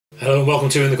Hello and welcome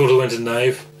to In the Court of Wenton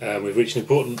Knave. We've reached an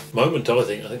important moment, I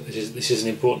think. This is an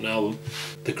important album,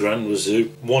 the Grand Wazoo,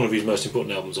 one of his most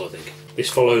important albums, I think. This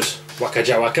follows Waka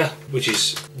Jawaka, which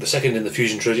is the second in the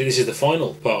Fusion trilogy. This is the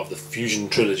final part of the Fusion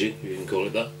trilogy, if you can call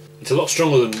it that. It's a lot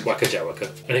stronger than Waka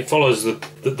Jawaka, and it follows the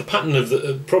pattern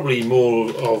of probably more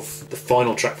of the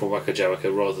final track from Waka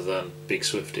Jawaka rather than Big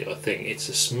Swifty. I think it's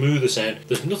a smoother sound.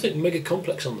 There's nothing mega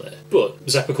complex on there, but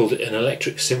Zappa called it an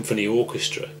electric symphony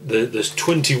orchestra. There's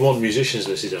 21 musicians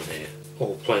listed on here,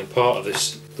 all playing part of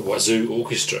the Wazoo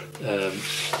orchestra,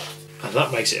 and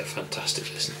that makes it a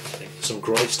fantastic listen. I think there's some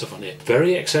great stuff on here.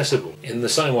 Very accessible in the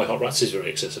same way Awrightus is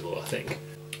very accessible, I think,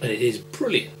 and it is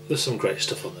brilliant. There's some great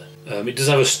stuff on there. It does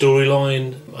have a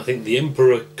storyline. I think the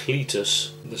Emperor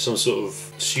Cletus, there's some sort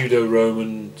of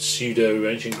pseudo-Roman,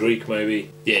 pseudo-ancient Greek maybe.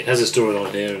 Yeah, it has a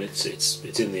storyline here, and it's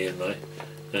in the end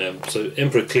though. So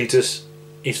Emperor Cletus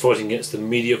is fighting against the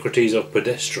mediocrities of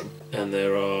pedestrum, and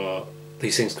there are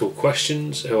these things called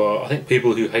questions, who are, I think,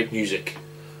 people who hate music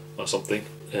or something.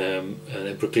 And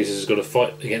Emperor Cletus has got to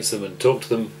fight against them and talk to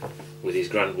them with his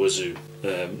Grand Wazoo.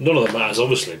 None of that matters,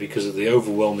 obviously, because of the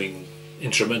overwhelming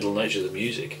instrumental nature of the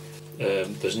music.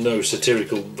 There's no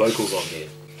satirical vocals on here.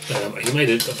 He made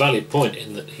a valid point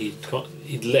in that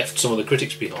he'd left some of the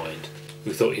critics behind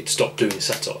who thought he'd stopped doing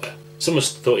satire. Some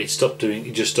thought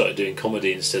he just started doing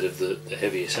comedy instead of the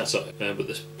heavier satire. But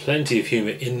there's plenty of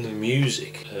humour in the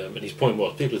music. And his point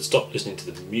was people had stopped listening to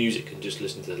the music and just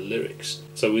listened to the lyrics.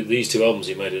 So with these two albums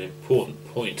he made an important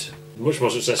point, much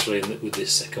more successfully with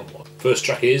this second one. First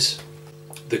track is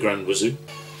the Grand Wazoo.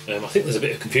 I think there's a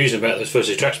bit of confusion about those first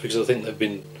two tracks because I think they've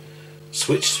been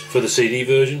switched for the CD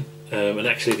version, and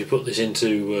actually if you put this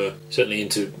into certainly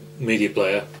into media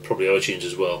player, probably iTunes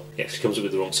as well, it actually comes up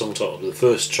with the wrong song title. But the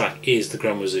first track is the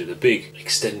Grand Wazoo. The big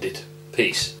extended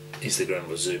piece is the Grand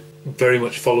Wazoo, very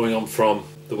much following on from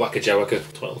the Waka Jawaka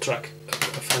title track. A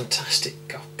fantastic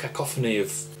cacophony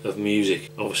of music,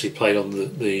 obviously played on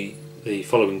the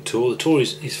following tour. The tour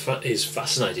is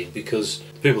fascinating because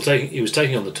the people he was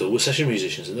taking on the tour were session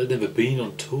musicians and they'd never been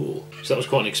on tour, so that was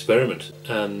quite an experiment.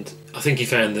 And I think he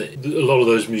found that a lot of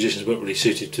those musicians weren't really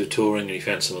suited to touring, and he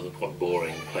found some of them quite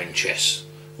boring, playing chess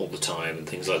all the time and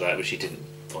things like that, which he didn't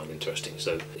find interesting.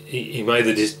 So he made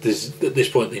at this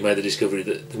point he made the discovery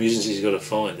that the musicians he's got to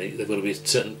find, they've got to be a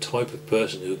certain type of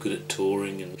person who are good at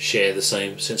touring and share the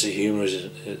same sense of humour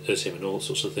as him and all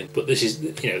sorts of things. But this is,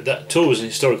 that tour was an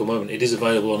historical moment. It is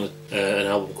available on an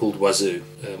album called Wazoo,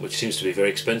 which seems to be very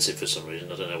expensive for some reason.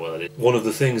 I don't know why that is. One of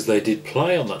the things they did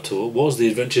play on that tour was The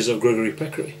Adventures of Gregory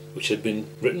Peccary, which had been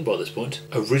written by this point,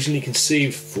 originally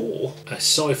conceived for a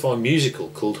sci-fi musical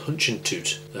called Hunch and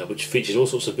Toot, which featured all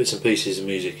sorts of bits and pieces of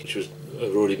music which had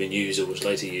already been used or was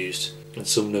later used, and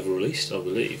some never released, I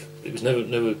believe. It was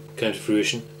never came to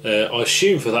fruition. I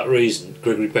assume for that reason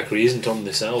Gregory Peccary isn't on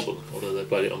this album, although they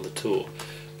played it on the tour.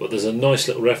 But there's a nice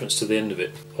little reference to the end of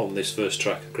it on this first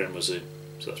track, Grand Wazoo,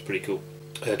 so that's pretty cool.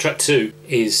 Track 2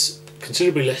 is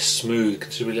considerably less smooth,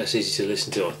 considerably less easy to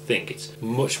listen to. I think it's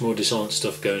much more dissonant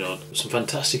stuff going on. Some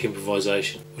fantastic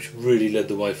improvisation, which really led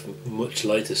the way for much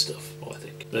later stuff, I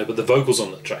think. But the vocals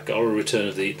on that track are a return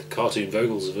of the cartoon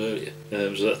vocals of earlier,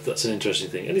 so that's an interesting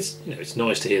thing. And it's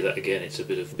nice to hear that again. It's a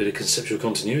bit of conceptual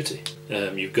continuity.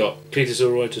 You've got Cletus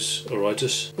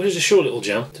Awrightus, which is a short little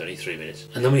jam. It's only 3 minutes,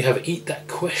 and then we have Eat That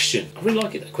Question. I really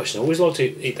like Eat That Question. I always like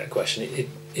to Eat That Question.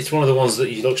 It's one of the ones that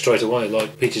you look straight away,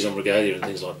 like Peaches on Regalia and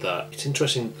things like that. It's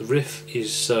interesting, the riff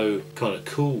is so kind of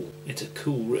cool. It's a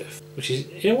cool riff, which is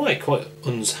in a way quite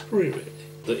un-Zappa-y, really.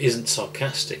 That isn't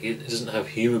sarcastic, it doesn't have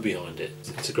humour behind it.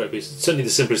 It's a great piece. It's certainly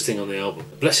the simplest thing on the album.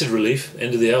 Blessed Relief,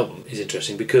 end of the album, is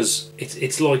interesting because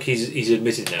it's like he's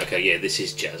admitted now, okay, yeah, this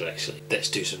is jazz actually. Let's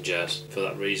do some jazz for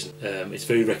that reason. It's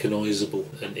very recognisable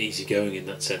and easygoing in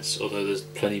that sense, although there's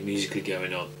plenty musically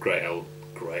going on. Great album,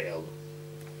 great album.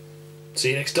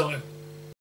 See you next time.